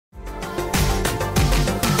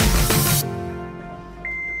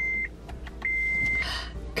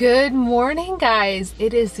Good morning, guys.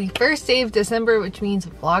 It is the first day of December, which means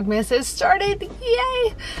Vlogmas has started.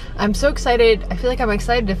 Yay! I'm so excited. I feel like I'm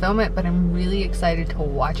excited to film it, but I'm really excited to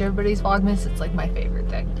watch everybody's Vlogmas. It's like my favorite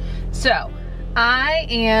thing. So I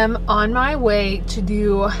am on my way to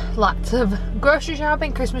do lots of grocery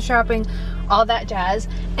shopping, Christmas shopping, all that jazz,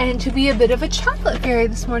 and to be a bit of a chocolate fairy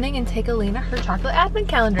this morning and take Alina her chocolate advent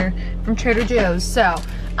calendar from Trader Joe's. So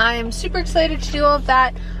I'm super excited to do all of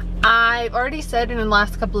that. I've already said in the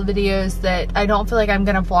last couple of videos that I don't feel like I'm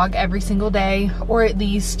gonna vlog every single day, or at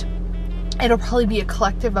least it'll probably be a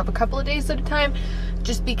collective of a couple of days at a time,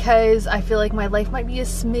 just because I feel like my life might be a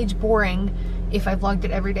smidge boring if I vlogged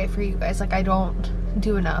it every day for you guys. Like, I don't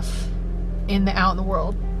do enough out in the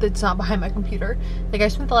world that's not behind my computer. Like, I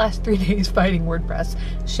spent the last 3 days fighting WordPress.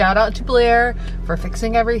 Shout out to Blair for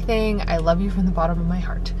fixing everything. I love you from the bottom of my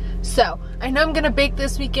heart. So I know I'm gonna bake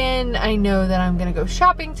this weekend. I know that I'm gonna go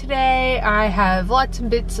shopping today. I have lots of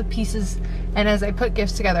bits and pieces, and as I put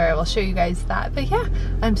gifts together, I will show you guys that. But yeah,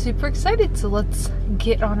 I'm super excited, so let's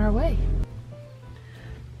get on our way.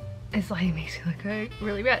 This lighting makes me look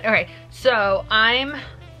really bad. All right, so I'm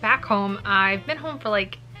back home. I've been home for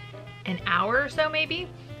like an hour or so, maybe.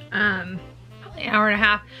 Probably an hour and a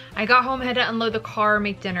half. I got home, had to unload the car,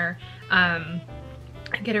 make dinner,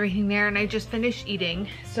 get everything there, and I just finished eating.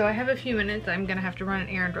 So I have a few minutes. I'm gonna have to run an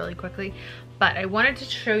errand really quickly, but I wanted to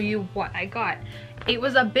show you what I got. It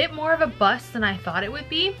was a bit more of a bust than I thought it would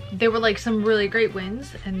be. There were like some really great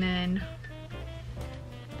wins, and then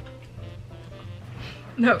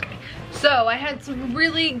okay, so I had some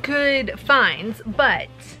really good finds, but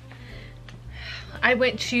I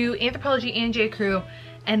went to Anthropologie and J. Crew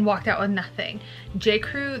and walked out with nothing. J.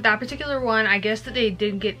 Crew, that particular one, I guess that they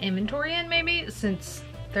didn't get inventory in, maybe, since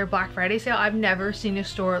their Black Friday sale. I've never seen a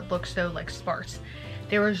store look so like sparse.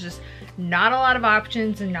 There was just not a lot of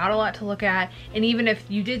options and not a lot to look at, and even if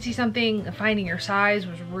you did see something, finding your size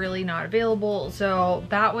was really not available. So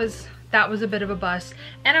that was a bit of a bust,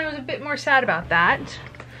 and I was a bit more sad about that.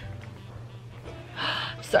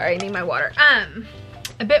 Sorry, I need my water.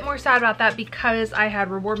 A bit more sad about that because I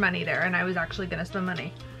had reward money there and I was actually gonna spend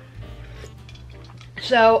money.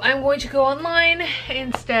 So I'm going to go online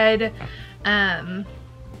instead. I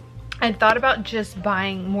thought about just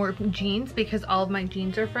buying more jeans because all of my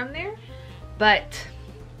jeans are from there, but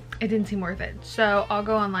it didn't seem worth it. So I'll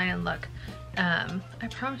go online and look. I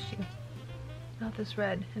promise you, not this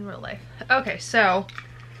red in real life. Okay, so,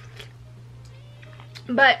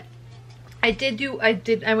 but I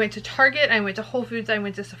went to Target, I went to Whole Foods, I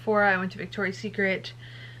went to Sephora, I went to Victoria's Secret,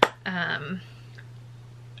 I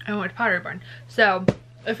went to Pottery Barn. So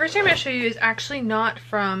the first thing I'm going to show you is actually not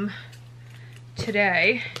from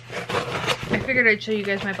today. I figured I'd show you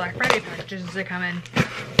guys my Black Friday packages as they come in.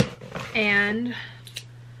 And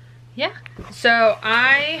yeah, so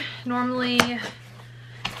I normally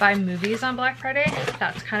buy movies on Black Friday.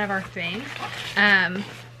 That's kind of our thing.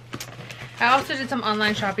 I also did some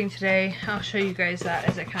online shopping today. I'll show you guys that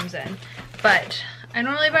as it comes in. But I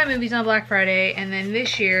normally buy movies on Black Friday, and then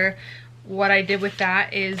this year what I did with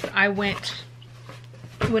that is I went,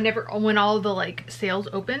 when all of the like sales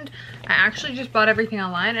opened, I actually just bought everything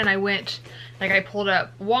online, and I went, like, I pulled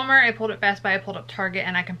up Walmart, I pulled up Best Buy, I pulled up Target,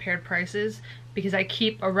 and I compared prices because I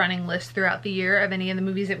keep a running list throughout the year of any of the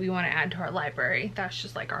movies that we want to add to our library. That's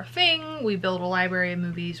just like our thing. We build a library of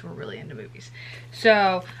movies. We're really into movies.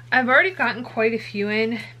 So I've already gotten quite a few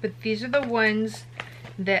in, but these are the ones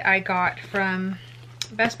that I got from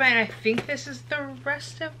Best Buy, and I think this is the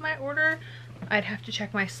rest of my order. I'd have to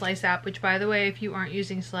check my Slice app, which, by the way, if you aren't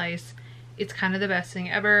using Slice, it's kind of the best thing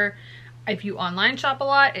ever. If you online shop a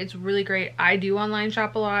lot, it's really great. I do online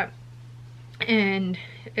shop a lot, and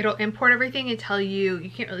it'll import everything and tell you, you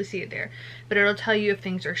can't really see it there, but it'll tell you if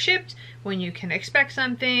things are shipped, when you can expect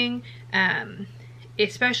something,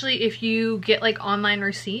 especially if you get like online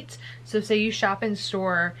receipts. So say you shop in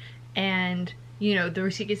store and, you know, the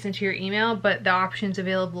receipt gets into your email, but the option's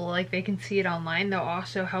available, like they can see it online. They'll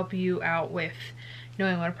also help you out with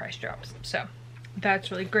knowing when a price drops. So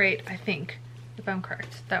that's really great, I think, if I'm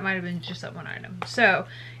correct. That might have been just that one item. So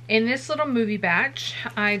in this little movie batch,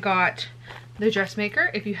 I got The Dressmaker.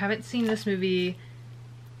 If you haven't seen this movie,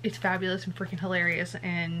 it's fabulous and freaking hilarious,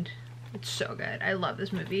 and it's so good. I love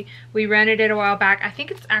this movie. We rented it a while back. I think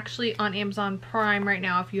it's actually on Amazon Prime right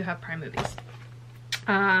now if you have Prime movies.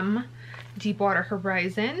 Deepwater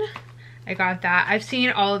Horizon. I got that. I've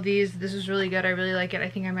seen all of these. This is really good. I really like it. I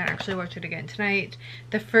think I might actually watch it again tonight.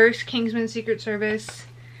 The first Kingsman Secret Service.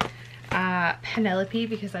 Penelope,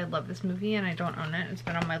 because I love this movie and I don't own it. It's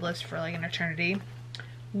been on my list for like an eternity.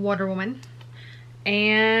 Wonder Woman.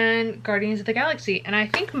 and Guardians of the Galaxy. And I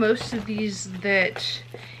think most of these, that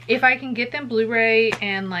if I can get them Blu-ray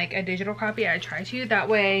and like a digital copy, I try to. That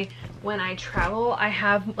way when I travel, I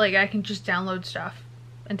have like, I can just download stuff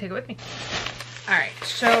and take it with me. All right,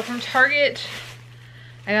 so from Target,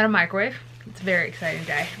 I got a microwave. It's a very exciting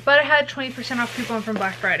day, but I had 20% off coupon from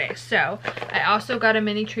Black Friday. So I also got a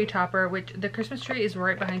mini tree topper, which the Christmas tree is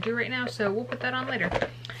right behind you right now, so we'll put that on later.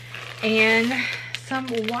 And some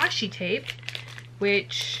washi tape,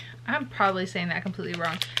 which I'm probably saying that completely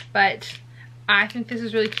wrong, but I think this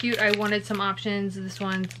is really cute. I wanted some options. This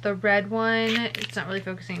one's the red one. It's not really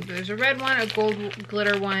focusing, but there's a red one, a gold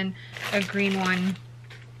glitter one, a green one,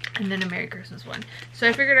 and then a Merry Christmas one. So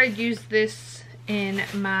I figured I'd use this in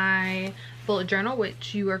my bullet journal,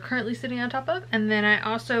 which you are currently sitting on top of. And then I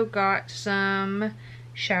also got some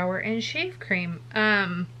shower and shave cream.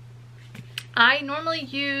 I normally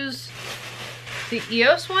use the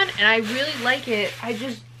EOS one and I really like it. I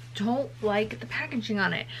just don't like the packaging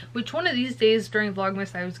on it, which one of these days during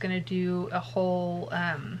Vlogmas I was gonna do a whole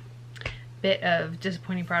bit of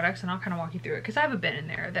disappointing products, and I'll kind of walk you through it because I have a bin in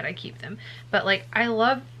there that I keep them. But like I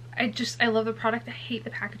love the product. I hate the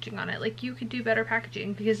packaging on it. Like, you could do better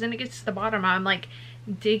packaging, because then it gets to the bottom, I'm like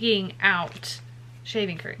digging out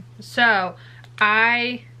shaving cream. So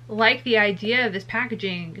I like the idea of this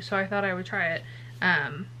packaging, so I thought I would try it.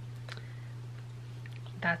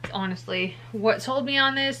 That's honestly what sold me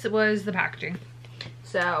on this, was the packaging.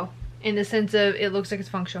 So in the sense of it looks like it's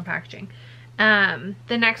functional packaging.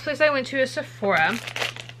 The next place I went to is Sephora.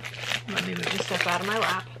 Let me move this stuff out of my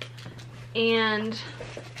lap. And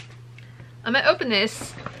I'm gonna open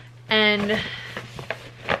this, and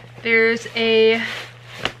there's a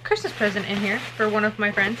Christmas present in here for one of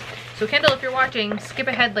my friends. So Kendall, if you're watching, skip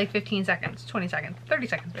ahead like 15 seconds, 20 seconds, 30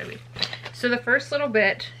 seconds maybe. So the first little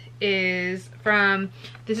bit is from,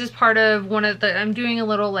 this is part of one of the, I'm doing a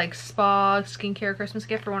little like spa skincare Christmas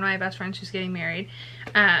gift for one of my best friends who's getting married.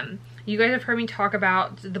 You guys have heard me talk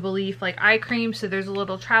about the Belief like eye cream, so there's a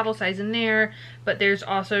little travel size in there, but there's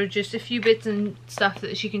also just a few bits and stuff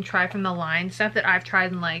that she can try from the line, stuff that I've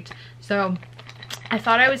tried and liked. So I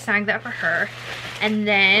thought I would snag that for her. And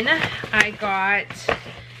then I got,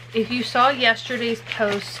 if you saw yesterday's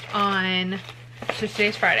post on, so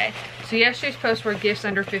today's Friday, so yesterday's post were gifts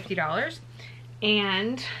under $50,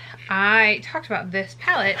 and I talked about this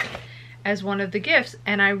palette as one of the gifts,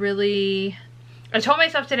 and I told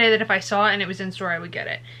myself today that if I saw it and it was in store, I would get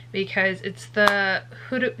it, because it's the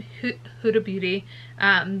Huda Beauty,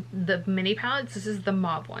 the mini palettes. This is the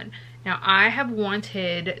mauve one. Now, I have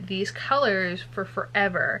wanted these colors for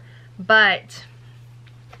forever, but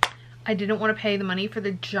I didn't want to pay the money for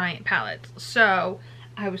the giant palettes. So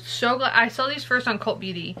I was so glad. I saw these first on Cult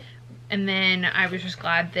Beauty, and then I was just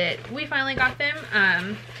glad that we finally got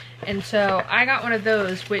them. And so I got one of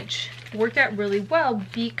those, which worked out really well,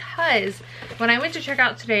 because when I went to check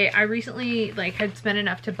out today, I recently like had spent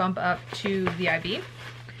enough to bump up to VIB,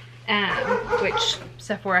 which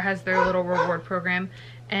Sephora has their little reward program,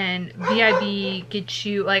 and VIB gets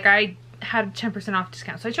you, like, I had a 10% off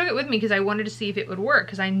discount, so I took it with me because I wanted to see if it would work,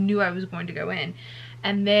 because I knew I was going to go in.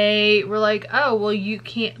 And they were like, oh, well, you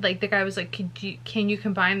can't, like, the guy was like, can you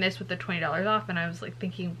combine this with the $20 off? And I was like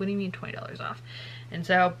thinking, what do you mean $20 off? And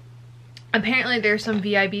so apparently there's some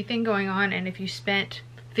VIB thing going on, and if you spent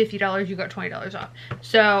 $50, you got $20 off.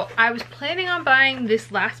 So I was planning on buying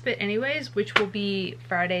this last bit anyways, which will be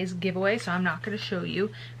Friday's giveaway, so I'm not going to show you,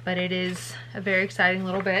 but it is a very exciting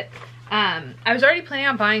little bit. I was already planning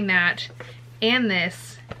on buying that and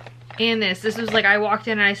this and this. This was like, I walked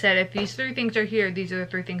in and I said, if these three things are here, these are the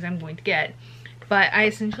three things I'm going to get. But I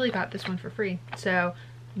essentially got this one for free, so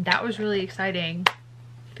that was really exciting.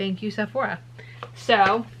 Thank you, Sephora.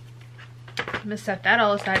 So I'm gonna set that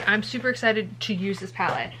all aside. I'm super excited to use this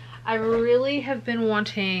palette. I really have been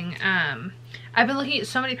wanting, I've been looking at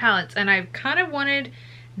so many palettes, and I've kind of wanted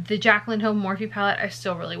the Jaclyn Hill Morphe palette. I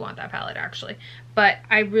still really want that palette, actually, but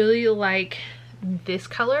I really like this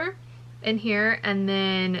color in here, and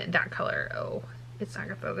then that color. Oh, it's not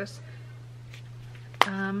gonna focus.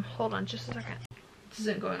 Hold on just a second. This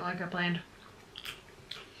isn't going like I planned.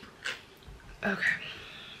 Okay,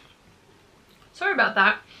 sorry about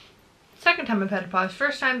that. Second time I've had to pause.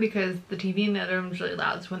 First time because the TV in the other room is really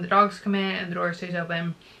loud. So when the dogs come in and the door stays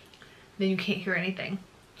open, then you can't hear anything.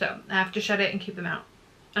 So I have to shut it and keep them out.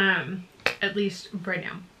 At least right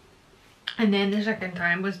now. And then the second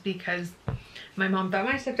time was because my mom thought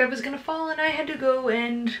my stepdad was gonna fall, and I had to go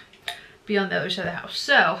and be on the other side of the house.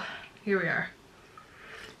 So here we are.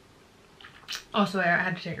 Also, I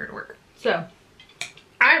had to take her to work. So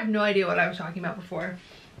I have no idea what I was talking about before.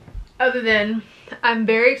 other than I'm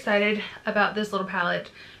very excited about this little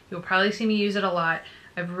palette. You'll probably see me use it a lot.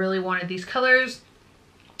 I've really wanted these colors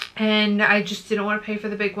and I just didn't want to pay for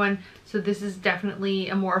the big one. So this is definitely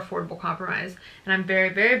a more affordable compromise. And I'm very,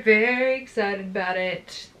 very, very excited about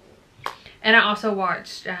it. And I also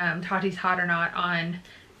watched Tati's Hot or Not on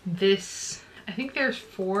this. I think there's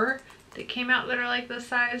 4 that came out that are like this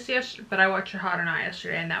size yesterday. But I watched Hot or Not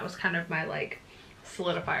yesterday and that was kind of my like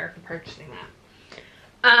solidifier for purchasing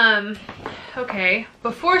that. Okay,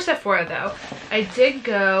 before Sephora though, I did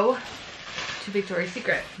go to Victoria's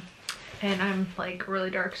Secret. And I'm like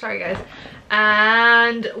really dark, sorry guys.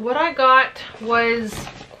 And what I got was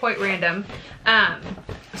quite random.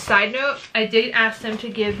 Side note, I did ask them to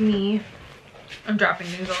give me, I'm dropping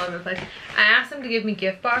things all over the place. I asked them to give me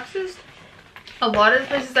gift boxes. A lot of the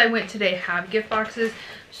places I went today have gift boxes.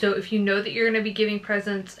 So if you know that you're gonna be giving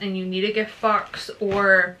presents and you need a gift box,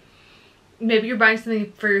 or maybe you're buying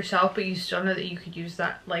something for yourself but you still know that you could use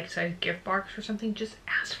that like size gift box or something, just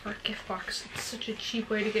ask for a gift box. It's such a cheap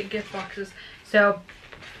way to get gift boxes. So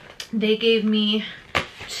they gave me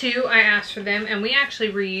 2. I asked for them and we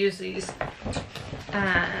actually reuse these.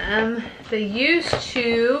 They used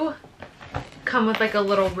to come with like a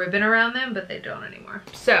little ribbon around them, but they don't anymore.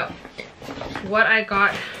 So what I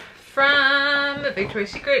got from Victoria's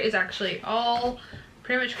Secret is actually all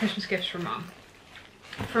pretty much Christmas gifts for mom.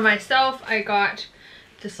 For myself, I got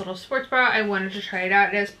this little sports bra. I wanted to try it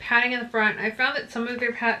out. It has padding in the front. I found that some of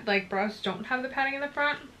their bras don't have the padding in the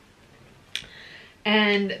front,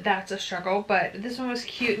 and that's a struggle, but this one was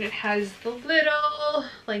cute and it has the little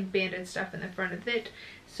like banded stuff in the front of it.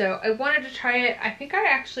 So I wanted to try it. I think I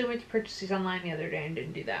actually went to purchase these online the other day and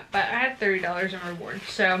didn't do that, but I had $30 in rewards,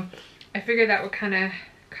 so I figured that would kind of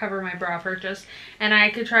cover my bra purchase and I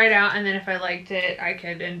could try it out, and then if I liked it I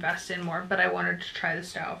could invest in more, but I wanted to try the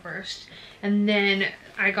style first. And then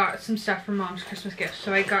I got some stuff for mom's Christmas gift.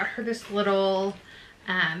 So I got her this little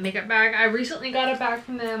makeup bag. I recently got a bag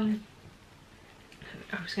from them.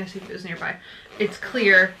 I was gonna see if it was nearby. It's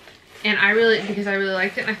clear and because I really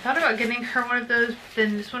liked it, and I thought about getting her one of those, but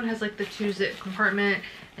then this one has like the 2-zip compartment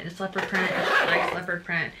and it's leopard print and she likes leopard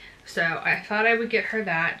print. So I thought I would get her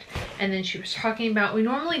that. And then she was talking about, we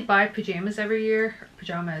normally buy pajamas every year,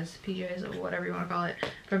 PJs, or whatever you want to call it,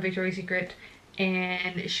 from Victoria's Secret.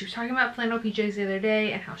 And she was talking about flannel PJs the other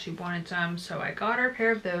day and how she wanted some. So I got her a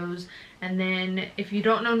pair of those. And then if you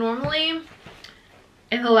don't know, normally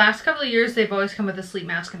in the last couple of years, they've always come with a sleep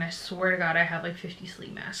mask. And I swear to God, I have like 50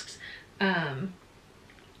 sleep masks.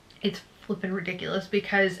 It's flipping ridiculous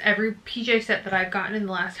because every PJ set that I've gotten in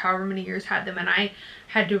the last however many years had them, and I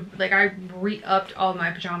had to I re-upped all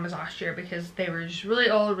my pajamas last year because they were just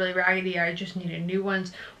really old, really raggedy. I just needed new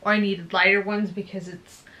ones, or I needed lighter ones because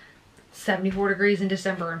it's 74 degrees in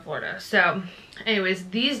December in Florida. So anyways,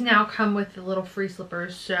 these now come with the little free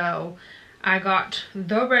slippers. So I got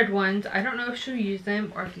the red ones. I don't know if she'll use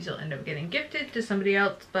them or if these will end up getting gifted to somebody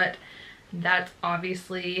else, but that's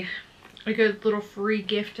obviously a good little free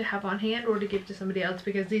gift to have on hand or to give to somebody else,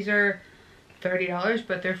 because these are $30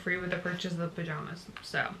 but they're free with the purchase of the pajamas.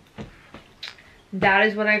 So that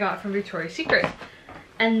is what I got from Victoria's Secret.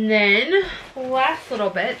 And then last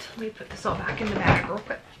little bit, let me put this all back in the bag real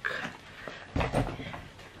quick.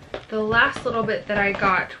 The last little bit that I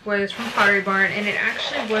got was from Pottery Barn, and it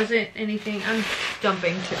actually wasn't anything. I'm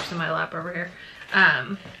dumping chips in my lap over here.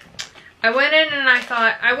 I went in and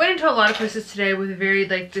I went into a lot of places today with a very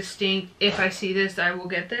like distinct, if I see this, I will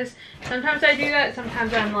get this. Sometimes I do that.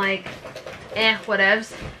 Sometimes I'm like,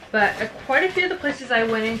 whatevs. But quite a few of the places I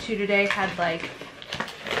went into today had like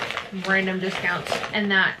random discounts,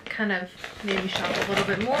 and that kind of made me shop a little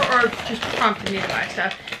bit more, or just prompted me to buy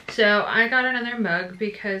stuff. So I got another mug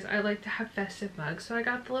because I like to have festive mugs. So I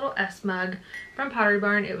got the little S mug from Pottery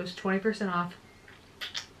Barn. It was 20% off.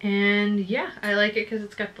 And yeah, I like it because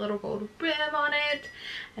it's got the little gold rim on it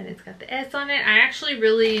and it's got the S on it. I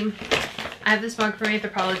have this mug from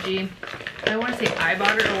Anthropology. I want to say I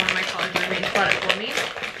bought it or one of my college roommates bought it for me.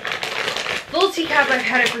 Little teacup, I've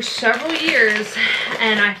had it for several years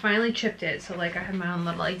and I finally chipped it. So like I have my own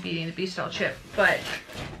little like Beauty and the Beast style chip. But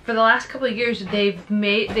for the last couple of years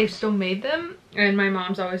they've still made them, and my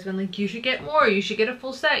mom's always been like, you should get more, you should get a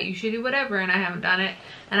full set, you should do whatever, and I haven't done it.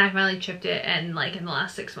 And I finally chipped it, and like in the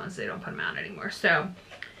last 6 months they don't put them out anymore. So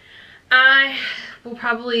I will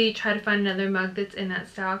probably try to find another mug that's in that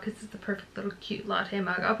style because it's the perfect little cute latte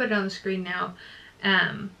mug. I'll put it on the screen now.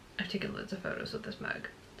 I've taken loads of photos with this mug.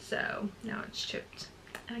 So now it's chipped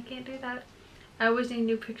and I can't do that. I always need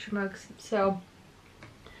new picture mugs. So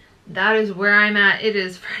that is where I'm at. It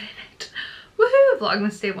is Friday night. Woohoo!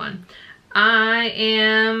 Vlogmas day 1. I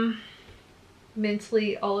am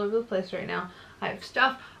mentally all over the place right now. I have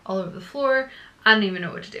stuff all over the floor. I don't even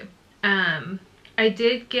know what to do. I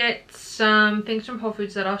did get some things from Whole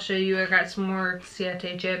Foods that I'll show you. I got some more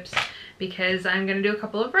siete chips because I'm going to do a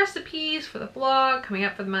couple of recipes for the vlog coming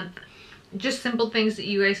up for the month. Just simple things that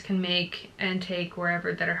you guys can make and take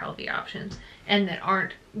wherever that are healthy options and that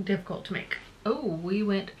aren't difficult to make. Oh, we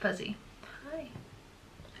went fuzzy. Hi.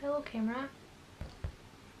 Hello, camera.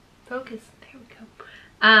 Focus. There we go.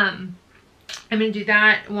 I'm going to do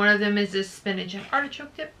that. One of them is this spinach and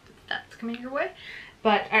artichoke dip. That's coming your way.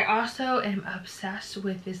 But I also am obsessed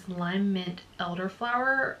with this lime mint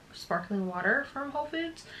elderflower sparkling water from Whole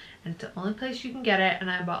Foods. And it's the only place you can get it. And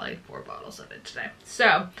I bought like 4 bottles of it today.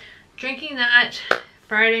 So, drinking that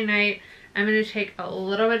Friday night. I'm going to take a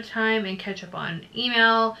little bit of time and catch up on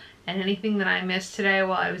email and anything that I missed today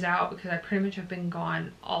while I was out, because I pretty much have been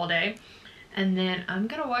gone all day. And then I'm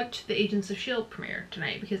going to watch the Agents of S.H.I.E.L.D. premiere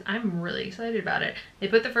tonight because I'm really excited about it. They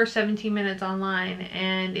put the first 17 minutes online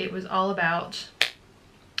and it was all about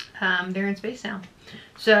they're in space now.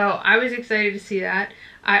 So I was excited to see that.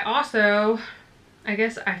 I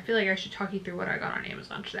guess I feel like I should talk you through what I got on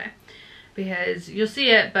Amazon today, because you'll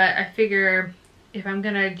see it, but I figure if I'm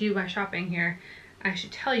going to do my shopping here, I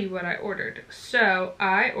should tell you what I ordered. So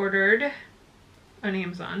I ordered on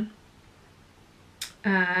Amazon.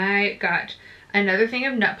 I got another thing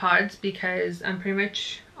of nut pods because I'm pretty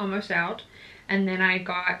much almost out. And then I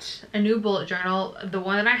got a new bullet journal. The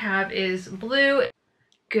one that I have is blue.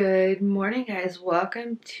 Good morning, guys.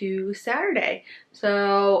 Welcome to Saturday.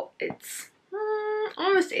 So it's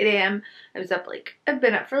almost 8 a.m. I've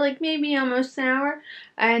been up for like maybe almost an hour.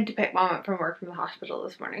 I had to pick mom up from work from the hospital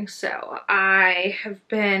this morning. So I have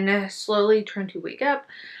been slowly trying to wake up.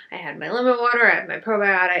 I had my lemon water, I had my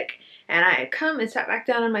probiotic, and I come and sat back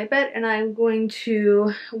down on my bed, and I'm going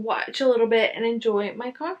to watch a little bit and enjoy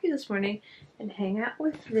my coffee this morning and hang out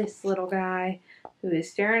with this little guy who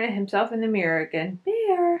is staring at himself in the mirror again.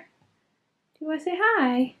 Bear, do you want to say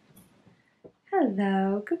hi?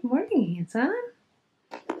 Hello, good morning, handsome.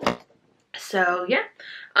 So yeah,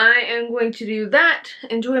 I am going to do that,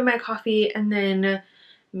 enjoy my coffee, and then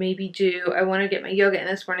maybe I want to get my yoga in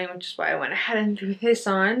this morning, which is why I went ahead and threw this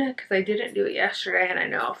on, because I didn't do it yesterday, and I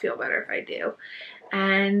know I'll feel better if I do.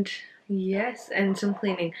 And yes, and some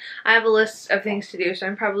cleaning. I have a list of things to do, so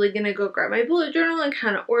I'm probably going to go grab my bullet journal and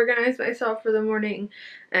kind of organize myself for the morning.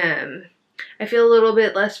 I feel a little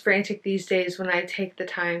bit less frantic these days when I take the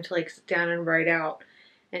time to like sit down and write out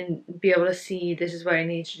and be able to see this is what I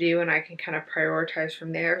need to do, and I can kind of prioritize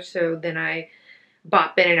from there. So then I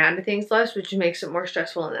bop in and out of things less, which makes it more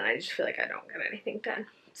stressful, and then I just feel like I don't get anything done.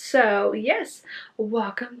 So yes,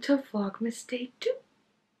 welcome to Vlogmas Day 2.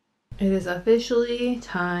 It is officially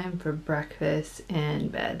time for breakfast in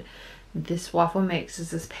bed. This waffle mix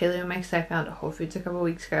is this paleo mix I found at Whole Foods a couple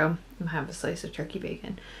weeks ago. I have a slice of turkey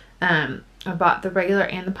bacon. I bought the regular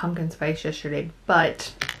and the pumpkin spice yesterday,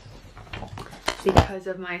 but because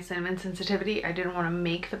of my cinnamon sensitivity, I didn't want to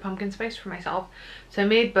make the pumpkin spice for myself. So I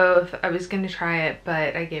made both. I was going to try it,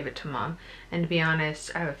 but I gave it to mom. And to be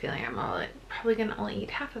honest, I have a feeling I'm probably going to only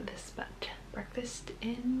eat half of this, but breakfast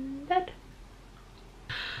in bed.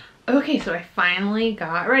 Okay, so I finally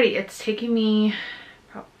got ready. It's taking me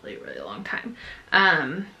probably a really long time.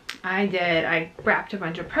 I wrapped a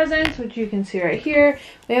bunch of presents, which you can see right here.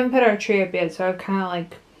 We haven't put our tree up yet, so I've kind of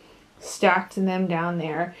like stacked them down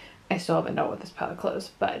there. I still haven't done with this pile of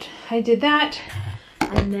clothes, but I did that.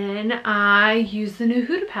 And then I used the new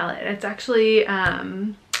Huda palette. It's actually,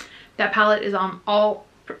 that palette is on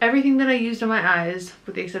everything that I used on my eyes,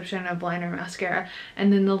 with the exception of liner mascara.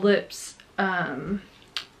 And then the lips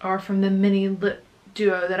are from the mini lip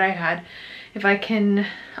duo that I had. If I can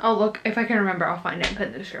remember, I'll find it and put it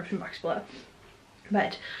in the description box below.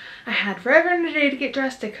 But I had forever and a day to get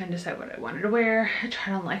dressed. I couldn't decide what I wanted to wear. I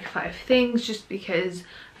tried on like 5 things just because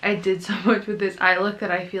I did so much with this eye look that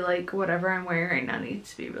I feel like whatever I'm wearing right now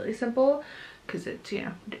needs to be really simple, because it's, you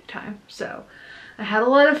know, daytime. So I had a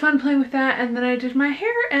lot of fun playing with that, and then I did my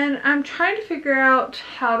hair, and I'm trying to figure out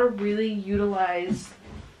how to really utilize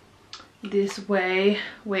this wave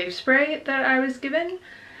spray that I was given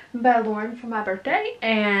by Lauren for my birthday.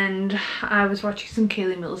 And I was watching some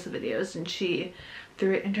Kaylee Melissa videos, and she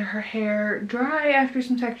threw it into her hair dry after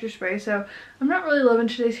some texture spray. So I'm not really loving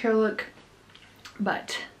today's hair look,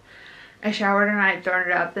 but I showered and I had thrown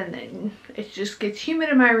it up, and then it just gets humid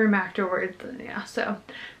in my room afterwards. And yeah, so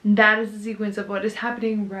that is the sequence of what is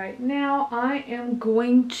happening right now. I am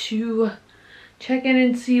going to check in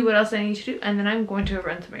and see what else I need to do, and then I'm going to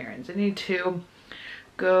run some errands. I need to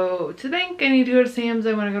go to the bank, I need to go to Sam's,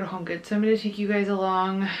 I want to go to Home Goods. So I'm going to take you guys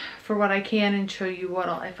along for what I can and show you what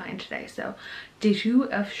all I find today. So Day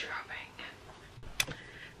 2 of shopping.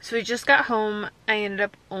 So we just got home. I ended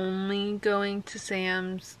up only going to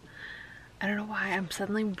Sam's. I don't know why, I'm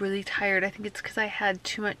suddenly really tired. I think it's because I had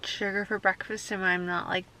too much sugar for breakfast and I'm not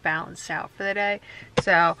like balanced out for the day.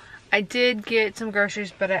 So I did get some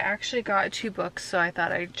groceries, but I actually got 2 books, so I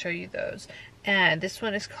thought I'd show you those. And this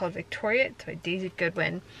one is called Victoria. It's by Daisy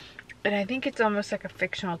Goodwin. And I think it's almost like a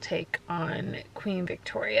fictional take on Queen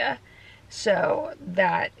Victoria. So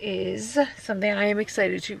that is something I am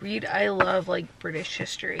excited to read. I love like British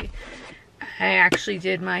history. I actually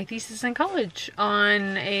did my thesis in college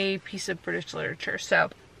on a piece of British literature, so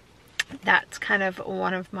that's kind of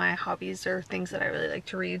one of my hobbies or things that I really like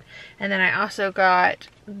to read. And then I also got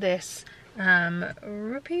this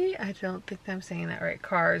Rupi, I don't think I'm saying that right,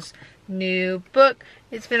 Carr's new book.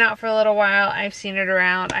 It's been out for a little while. I've seen it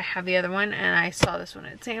around. I have the other one, and I saw this one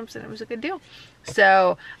at Sam's and it was a good deal.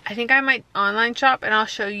 So I think I might online shop, and I'll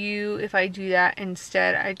show you if I do that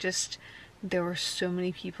instead. There were so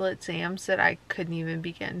many people at Sam's that I couldn't even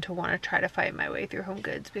begin to want to try to fight my way through Home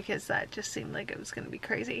Goods, because that just seemed like it was going to be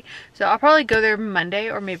crazy. So I'll probably go there Monday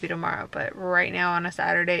or maybe tomorrow, but right now on a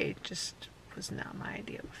Saturday it just was not my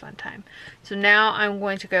idea of a fun time. So now I'm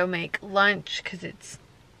going to go make lunch because it's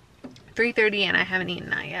 3:30 and I haven't eaten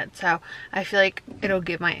that yet, so I feel like it'll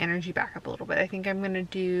give my energy back up a little bit. I think I'm going to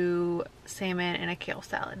do salmon and a kale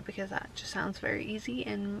salad because that just sounds very easy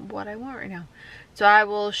and what I want right now. So I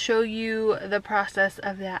will show you the process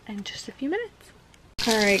of that in just a few minutes.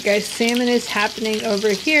 Alright guys, salmon is happening over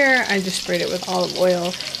here. I just sprayed it with olive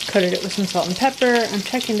oil, coated it with some salt and pepper. I'm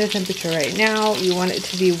checking the temperature right now. You want it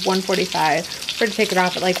to be 145. We're going to take it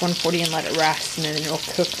off at like 140 and let it rest, and then it'll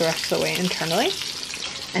cook the rest of the way internally.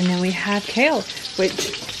 And then we have kale,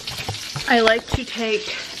 which I like to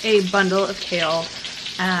take a bundle of kale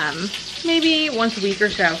maybe once a week or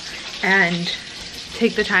so and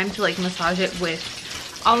take the time to like massage it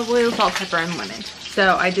with olive oil, salt, pepper, and lemon.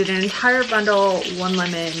 So I did an entire bundle, 1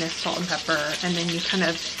 lemon, salt and pepper, and then you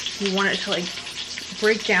want it to like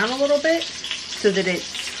break down a little bit so that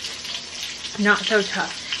it's not so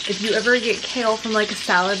tough. If you ever get kale from like a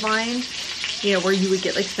salad line, you know, where you would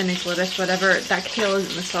get like spinach, lettuce, whatever, that kale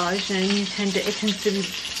isn't massaged and it tends to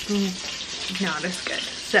be not as good.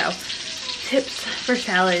 So tips for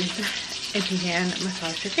salads, if you can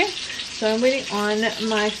massage your kale. So I'm waiting on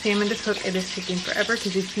my salmon to cook. It is taking forever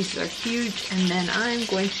because these pieces are huge, and then I'm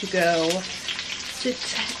going to go sit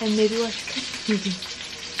and maybe watch a movie.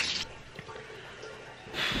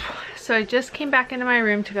 So I just came back into my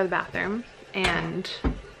room to go to the bathroom, and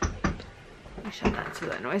let me shut that so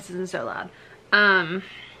that noise isn't so loud.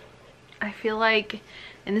 I feel like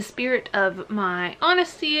in the spirit of my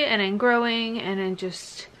honesty and in growing and in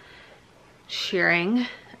just sharing,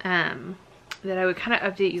 that I would kind of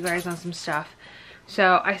update you guys on some stuff.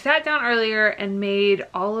 So I sat down earlier and made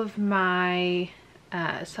all of my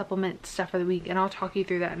supplement stuff for the week, and I'll talk you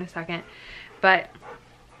through that in a second. But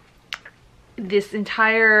this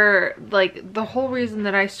entire, like, the whole reason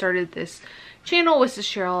that I started this channel was to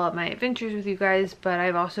share all of my adventures with you guys, but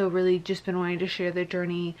I've also really just been wanting to share the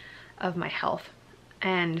journey of my health.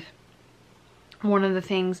 And one of the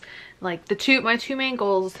things, like my two main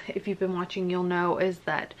goals, if you've been watching you'll know, is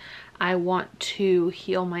that I want to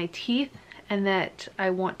heal my teeth and that I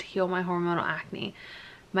want to heal my hormonal acne.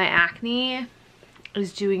 My acne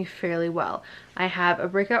is doing fairly well. I have a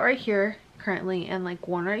breakout right here currently and like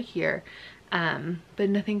one right here, but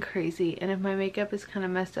nothing crazy. And if my makeup is kind of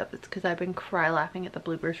messed up, it's because I've been cry laughing at the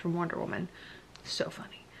bloopers from Wonder Woman. So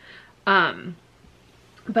funny.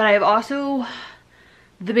 But I've also,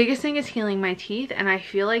 the biggest thing is healing my teeth, and I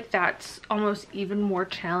feel like that's almost even more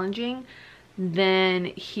challenging than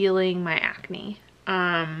healing my acne.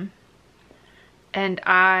 And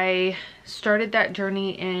I started that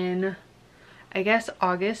journey in, I guess,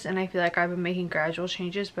 August, and I feel like I've been making gradual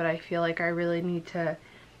changes, but I feel like I really need to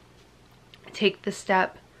take the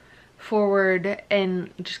step forward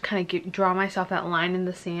and just kind of draw myself that line in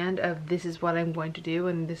the sand of this is what I'm going to do,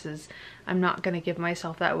 and this is, I'm not going to give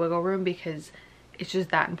myself that wiggle room because it's just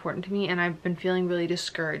that important to me. And I've been feeling really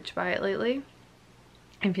discouraged by it lately.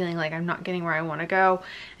 I'm feeling like I'm not getting where I want to go,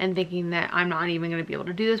 and thinking that I'm not even going to be able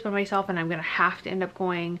to do this by myself, and I'm going to have to end up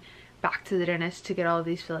going back to the dentist to get all of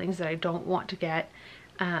these fillings that I don't want to get.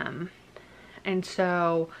 And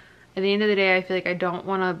so at the end of the day, I feel like I don't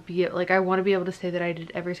want to be, like, I want to be able to say that I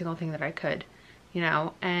did every single thing that I could, you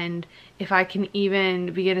know, and if I can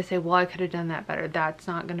even begin to say, well, I could have done that better, that's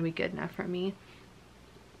not going to be good enough for me.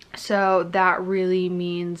 So that really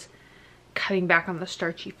means cutting back on the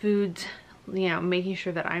starchy foods, you know, making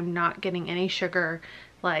sure that I'm not getting any sugar,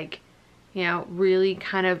 like you know, really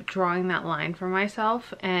kind of drawing that line for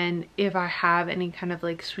myself. And if I have any kind of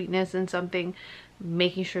like sweetness in something,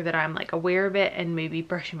 making sure that I'm like aware of it and maybe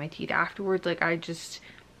brushing my teeth afterwards. Like I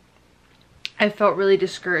felt really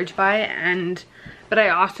discouraged by it. But I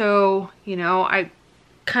also, you know, I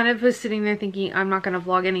kind of was sitting there thinking, I'm not going to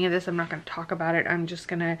vlog any of this. I'm not going to talk about it. I'm just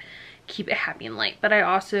going to keep it happy and light. But I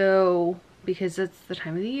also, because it's the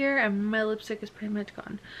time of the year and my lipstick is pretty much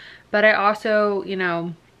gone. But I also, you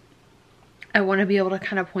know, I want to be able to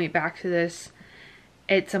kind of point back to this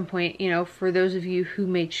at some point, you know, for those of you who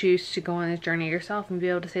may choose to go on this journey yourself and be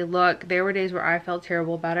able to say, look, there were days where I felt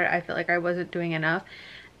terrible about it. I felt like I wasn't doing enough.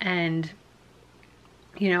 And,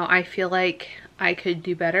 you know, I feel like I could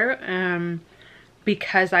do better.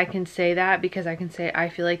 Because I can say that, because I can say I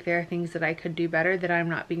feel like there are things that I could do better, that I'm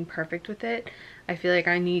not being perfect with it. I feel like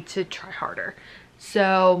I need to try harder.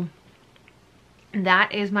 So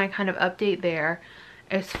that is my kind of update there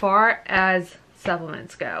as far as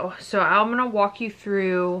supplements go. So I'm gonna walk you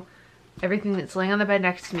through everything that's laying on the bed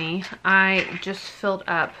next to me. I just filled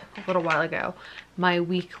up a little while ago my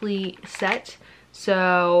weekly set.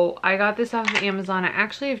 So I got this off of Amazon. I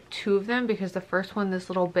actually have 2 of them because the first one, this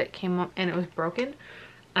little bit came up and it was broken.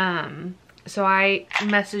 So I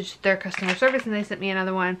messaged their customer service and they sent me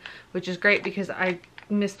another one, which is great because I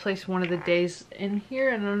misplaced one of the days in here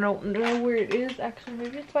and I don't know where it is. Actually,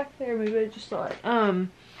 maybe it's back there. Maybe I just saw it.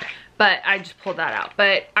 But I just pulled that out.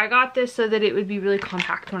 But I got this so that it would be really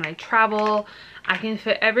compact when I travel. I can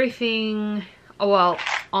fit everything, well,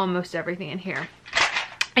 almost everything in here.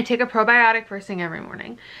 I take a probiotic first thing every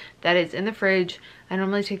morning. That is in the fridge. I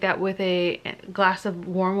normally take that with a glass of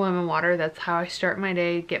warm lemon water. That's how I start my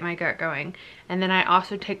day, get my gut going. And then I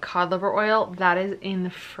also take cod liver oil. That is in the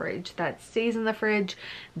fridge. That stays in the fridge.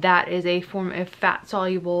 That is a form of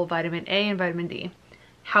fat-soluble vitamin A and vitamin D.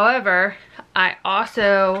 However, I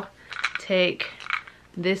also take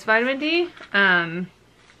this vitamin D. I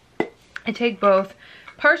take both.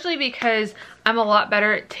 Partially because I'm a lot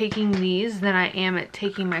better at taking these than I am at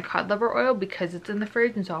taking my cod liver oil because it's in the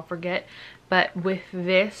fridge and so I'll forget. But with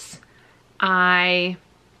this, I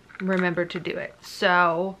remember to do it.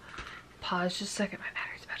 So, pause just a second, my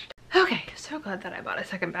battery's about to die. Okay, so glad that I bought a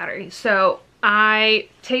second battery. So, I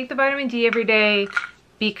take the vitamin D every day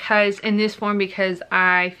because, in this form, because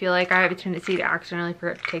I feel like I have a tendency to accidentally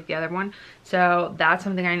forget to take the other one. So, that's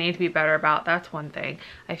something I need to be better about. That's one thing.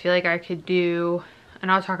 I feel like I could do...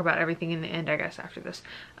 And I'll talk about everything in the end, I guess, after this,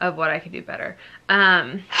 of what I could do better.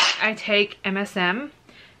 I take MSM.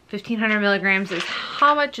 1,500 milligrams is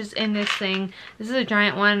how much is in this thing. This is a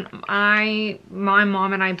giant one. My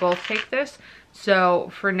mom and I both take this.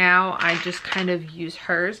 So for now, I just kind of use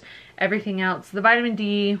hers. Everything else, the vitamin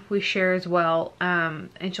D, we share as well. And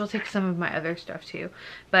she'll take some of my other stuff too.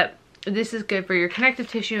 But this is good for your connective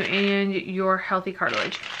tissue and your healthy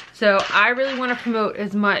cartilage. So I really want to promote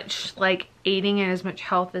as much like aiding in as much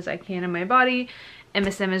health as I can in my body.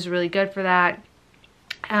 MSM is really good for that.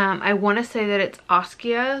 I want to say that it's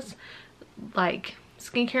Oskia's like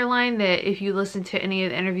skincare line, that if you listen to any of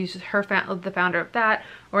the interviews with her, the founder of that,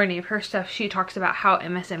 or any of her stuff, she talks about how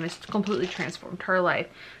MSM has completely transformed her life.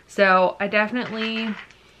 So I definitely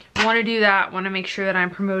want to do that. Want to make sure that I'm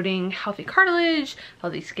promoting healthy cartilage,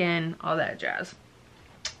 healthy skin, all that jazz.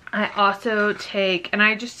 I also take, and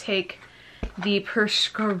I just take the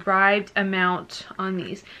prescribed amount on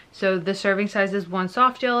these. So the serving size is 1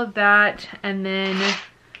 soft gel of that, and then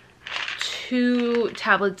 2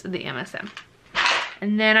 tablets of the MSM.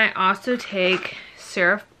 And then I also take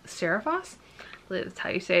Serafos. I believe that's how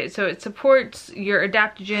you say it. So it supports your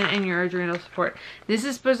adaptogen and your adrenal support. This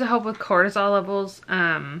is supposed to help with cortisol levels.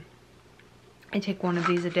 I take 1 of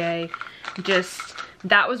these a day.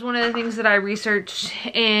 That was one of the things that I researched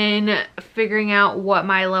in figuring out what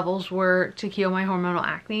my levels were to heal my hormonal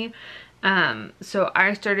acne. So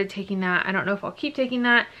I started taking that. I don't know if I'll keep taking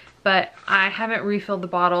that, but I haven't refilled the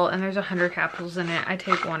bottle and there's 100 capsules in it. I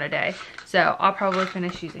take 1 a day. So I'll probably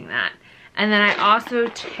finish using that. And then I also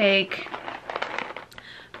take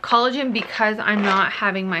collagen because I'm not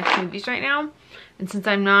having my smoothies right now. And since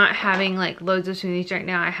I'm not having like loads of smoothies right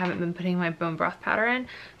now, I haven't been putting my bone broth powder in.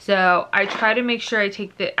 So I try to make sure I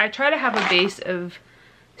try to have a base of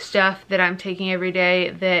stuff that I'm taking every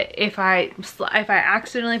day, that if I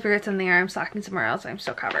accidentally forget something or I'm slacking somewhere else, I'm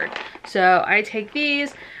still covered. So I take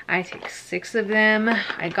these. I take 6 of them.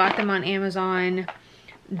 I got them on Amazon.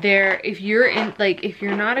 If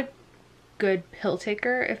you're not a good pill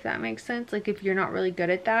taker, if that makes sense, like if you're not really good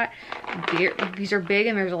at that, these are big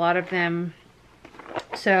and there's a lot of them.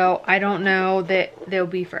 So I don't know that they'll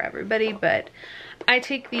be for everybody, but I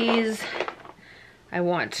take these. I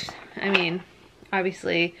mean,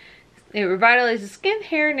 obviously it revitalizes skin,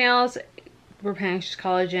 hair, nails, replenishes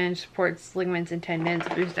collagen, supports ligaments and tendons,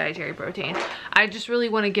 boosts dietary protein. I just really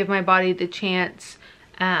want to give my body the chance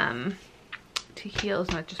to heal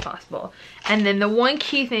as much as possible. And then the one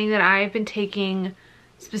key thing that I've been taking,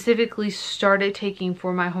 specifically started taking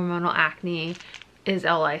for my hormonal acne, is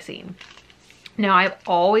L-lysine. Now, I've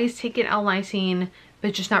always taken L-lysine,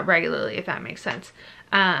 but just not regularly, if that makes sense.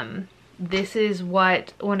 This is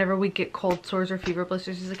what, whenever we get cold sores or fever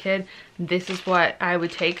blisters as a kid, this is what I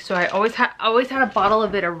would take. So I always had a bottle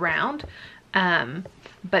of it around,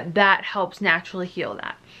 but that helps naturally heal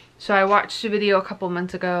that. So I watched a video a couple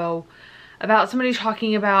months ago about somebody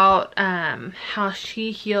talking about how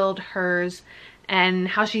she healed hers and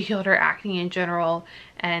how she healed her acne in general.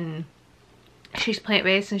 And she's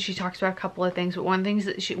plant-based, and she talks about a couple of things, but one of the things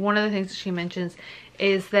that she mentions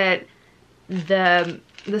is that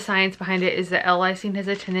the science behind it is that L-lysine has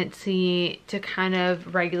a tendency to kind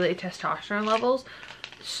of regulate testosterone levels.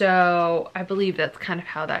 So I believe that's kind of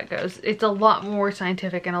how that goes. It's a lot more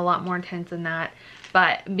scientific and a lot more intense than that,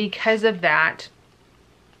 but because of that,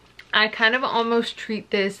 I kind of almost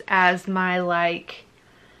treat this as my like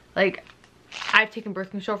I've taken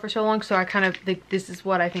birth control for so long, so I kind of think this is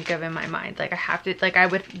what I think of in my mind. Like, I have to,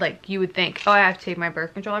 like, you would think, oh, I have to take my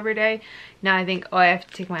birth control every day. Now I think, oh, I have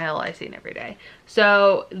to take my L-lysine every day.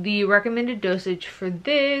 So the recommended dosage for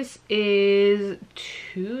this is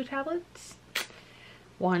 2 tablets.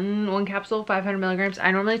 One capsule, 500 milligrams.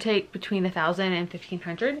 I normally take between 1,000 and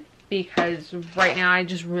 1,500 because right now I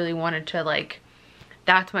just really wanted to, like,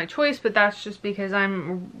 that's my choice, but that's just because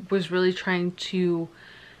was really trying to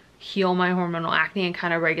heal my hormonal acne and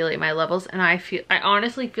kind of regulate my levels. And I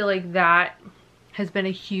honestly feel like that has been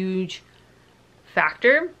a huge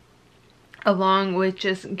factor, along with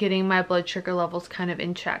just getting my blood sugar levels kind of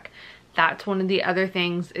in check. That's one of the other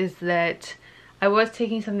things, is that I was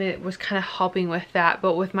taking something that was kind of helping with that,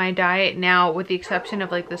 but with my diet now, with the exception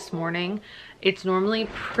of like this morning, it's normally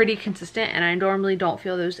pretty consistent and I normally don't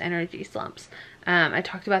feel those energy slumps. I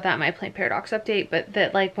talked about that in my Plant Paradox update, but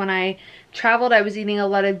that, like, when I traveled, I was eating a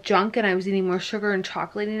lot of junk and I was eating more sugar and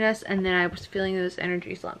chocolatiness, and then I was feeling those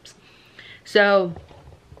energy slumps. So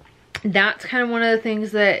that's kind of one of the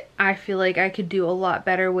things that I feel like I could do a lot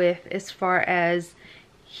better with as far as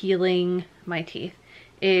healing my teeth,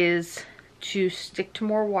 is to stick to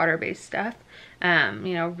more water-based stuff.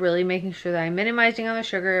 You know, really making sure that I'm minimizing on the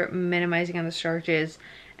sugar, minimizing on the starches,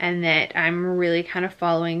 and that I'm really kind of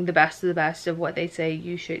following the best of the best of what they say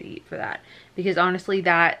you should eat for that. Because honestly,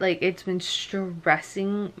 that, like, it's been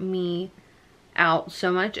stressing me out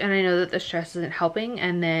so much, and I know that the stress isn't helping,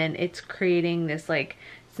 and then it's creating this, like,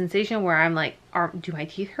 sensation where I'm like, do my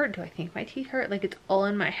teeth hurt? Do I think my teeth hurt? Like, it's all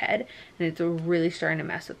in my head, and it's really starting to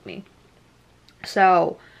mess with me.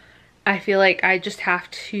 So I feel like I just have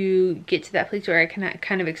to get to that place where I can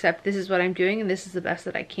kind of accept this is what I'm doing and this is the best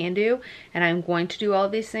that I can do, and I'm going to do all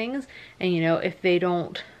these things. And, you know, if they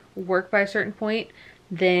don't work by a certain point,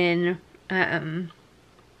 then you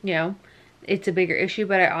know, it's a bigger issue.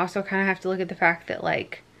 But I also kind of have to look at the fact that,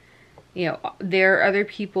 like, you know, there are other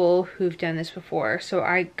people who've done this before, so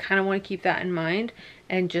I kind of want to keep that in mind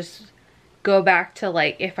and just go back to,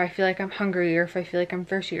 like, if I feel like I'm hungry or if I feel like I'm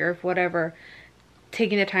thirsty or if whatever,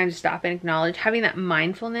 taking the time to stop and acknowledge, having that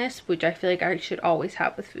mindfulness, which I feel like I should always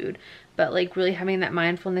have with food, but, like, really having that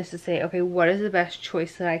mindfulness to say, okay, what is the best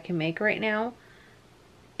choice that I can make right now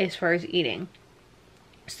as far as eating?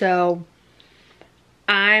 So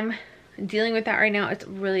I'm dealing with that right now. It's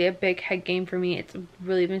really a big head game for me. It's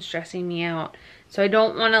really been stressing me out. So I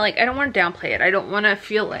don't want to, like, I don't want to downplay it. I don't want to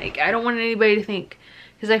feel like, I don't want anybody to think,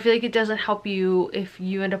 because I feel like it doesn't help you if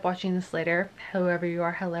you end up watching this later, whoever you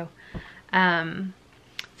are, hello,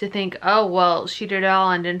 to think, oh, well, she did it all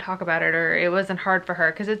and didn't talk about it, or it wasn't hard for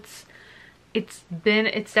her, because it's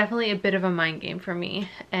definitely a bit of a mind game for me,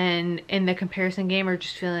 and in the comparison game, or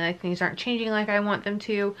just feeling like things aren't changing like I want them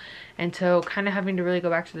to. And so kind of having to really go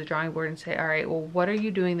back to the drawing board and say, all right, well, what are you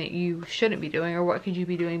doing that you shouldn't be doing, or what could you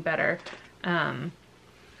be doing better? And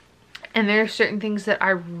there are certain things that I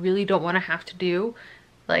really don't want to have to do.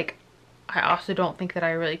 Like, I also don't think that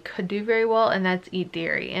I really could do very well, and that's eat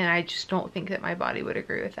dairy. And I just don't think that my body would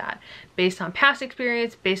agree with that. Based on past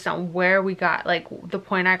experience, based on where we got, like, the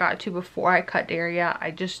point I got to before I cut dairy out,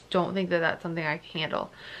 I just don't think that that's something I can handle.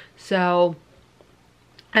 So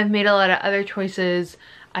I've made a lot of other choices.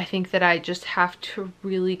 I think that I just have to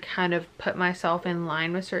really kind of put myself in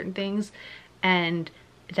line with certain things, and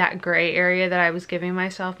that gray area that I was giving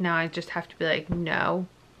myself, now I just have to be like, no,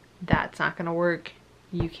 that's not gonna work.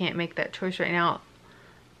 You can't make that choice right now.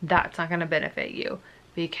 That's not going to benefit you,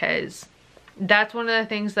 because that's one of the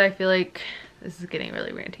things that I feel like this is getting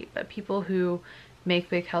really ranty, but people who make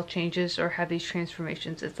big health changes or have these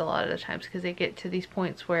transformations, it's a lot of the times because they get to these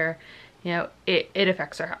points where, you know, it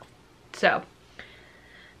affects their health. So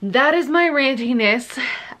that is my rantiness.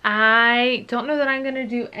 I don't know that I'm gonna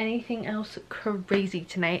do anything else crazy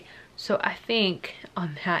tonight, so I think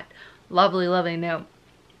on that lovely note,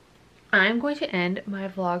 I'm going to end my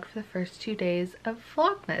vlog for the first 2 days of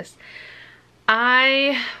Vlogmas.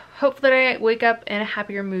 I hope that I wake up in a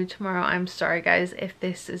happier mood tomorrow. I'm sorry guys if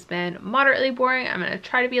this has been moderately boring. I'm going to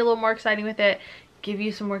try to be a little more exciting with it, give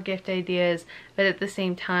you some more gift ideas, but at the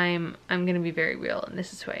same time I'm going to be very real, and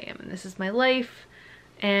this is who I am and this is my life.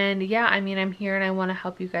 And yeah, I mean, I'm here and I want to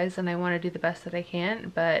help you guys and I want to do the best that I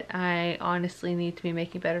can, but I honestly need to be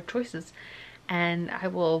making better choices, and I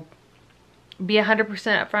will be 100%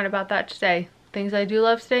 upfront about that today. Things I do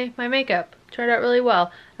love today, my makeup turned out really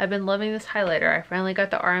well. I've been loving this highlighter. I finally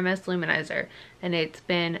got the RMS Luminizer and it's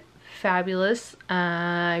been fabulous.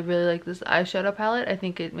 I really like this eyeshadow palette. I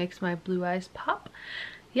think it makes my blue eyes pop.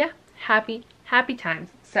 Yeah, happy times.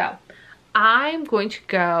 So I'm going to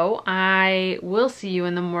go. I will see you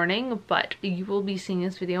in the morning, but you will be seeing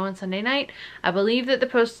this video on Sunday night. I believe that the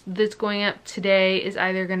post that's going up today is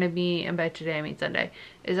either going to be, and by today I mean Sunday,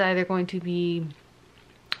 is either going to be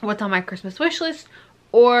what's on my Christmas wish list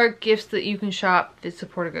or gifts that you can shop that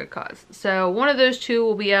support a good cause. So one of those two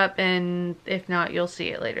will be up, and if not, you'll see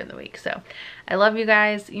it later in the week. So I love you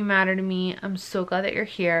guys. You matter to me. I'm so glad that you're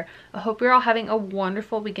here. I hope you're all having a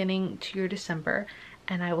wonderful beginning to your December,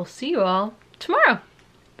 and I will see you all tomorrow.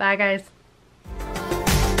 Bye guys.